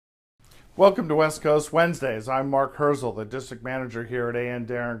Welcome to West Coast Wednesdays. I'm Mark Hirzel, the district manager here at A.N.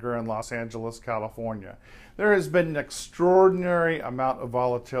 Derringer in Los Angeles, California. There has been an extraordinary amount of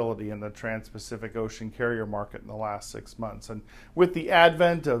volatility in the Trans-Pacific ocean carrier market in the last 6 months. And with the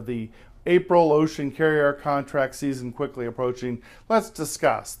advent of the April ocean carrier contract season quickly approaching, let's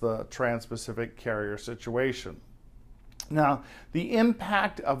discuss the Trans-Pacific carrier situation. Now, the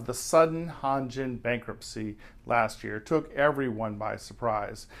impact of the sudden Hanjin bankruptcy last year took everyone by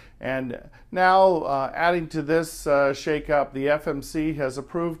surprise. And now, adding to this shakeup, the FMC has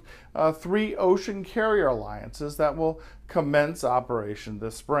approved 3 ocean carrier alliances that will commence operation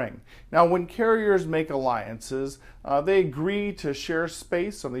this spring. Now, when carriers make alliances, they agree to share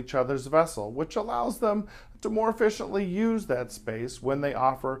space on each other's vessel, which allows them to more efficiently use that space when they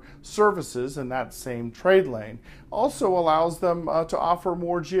offer services in that same trade lane. Also allows them to offer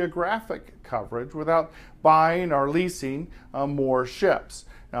more geographic coverage without buying or leasing more ships.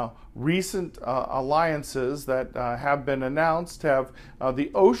 Now, recent alliances that have been announced have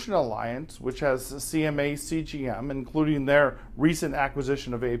the Ocean Alliance, which has CMA CGM, including their recent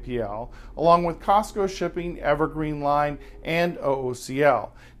acquisition of APL, along with Costco Shipping, Evergreen Line, and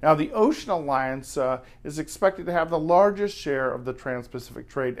OOCL. Now, the Ocean Alliance is expected to have the largest share of the Trans-Pacific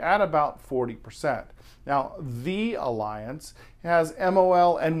trade at about 40%. Now, the Alliance has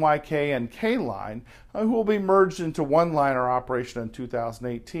MOL, NYK, and K-Line, who will be merged into one liner operation in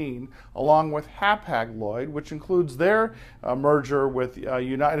 2018, along with Hapag-Lloyd, which includes their merger with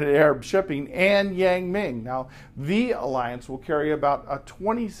United Arab Shipping and Yang Ming. Now, the Alliance will carry about a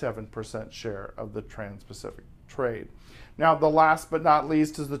 27% share of the Trans-Pacific trade. Now, the last but not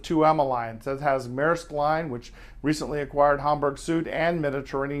least is the 2M Alliance that has Maersk Line, which recently acquired Hamburg Süd, and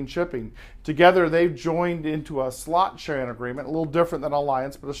Mediterranean Shipping. Together, they've joined into a slot sharing agreement, a little different than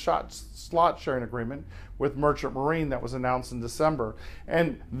Alliance, but a slot sharing agreement with Merchant Marine that was announced in December.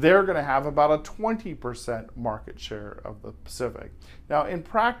 And they're going to have about a 20% market share of the Pacific. Now, in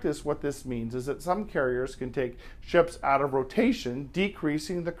practice, what this means is that some carriers can take ships out of rotation,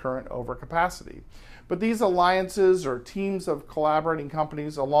 decreasing the current overcapacity. But these alliances or teams of collaborating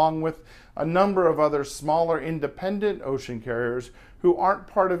companies, along with a number of other smaller independent ocean carriers who aren't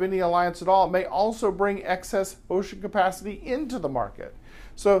part of any alliance at all, may also bring excess ocean capacity into the market.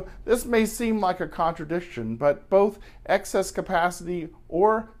 So this may seem like a contradiction, but both excess capacity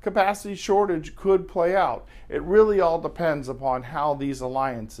or capacity shortage could play out. It really all depends upon how these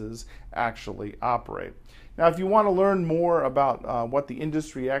alliances actually operate. Now, if you want to learn more about what the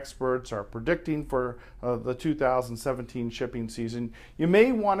industry experts are predicting for the 2017 shipping season, you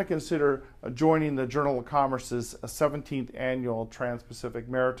may want to consider joining the Journal of Commerce's 17th Annual Trans-Pacific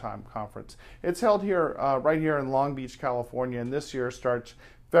Maritime Conference. It's held here, right here in Long Beach, California, and this year starts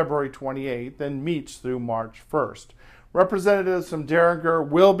February 28th and meets through March 1st. Representatives from Derringer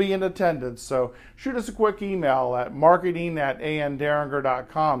will be in attendance, so shoot us a quick email at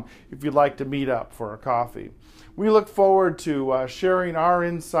marketing@anderringer.com if you'd like to meet up for a coffee. We look forward to sharing our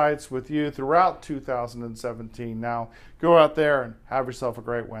insights with you throughout 2017. Now, go out there and have yourself a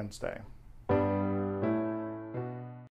great Wednesday.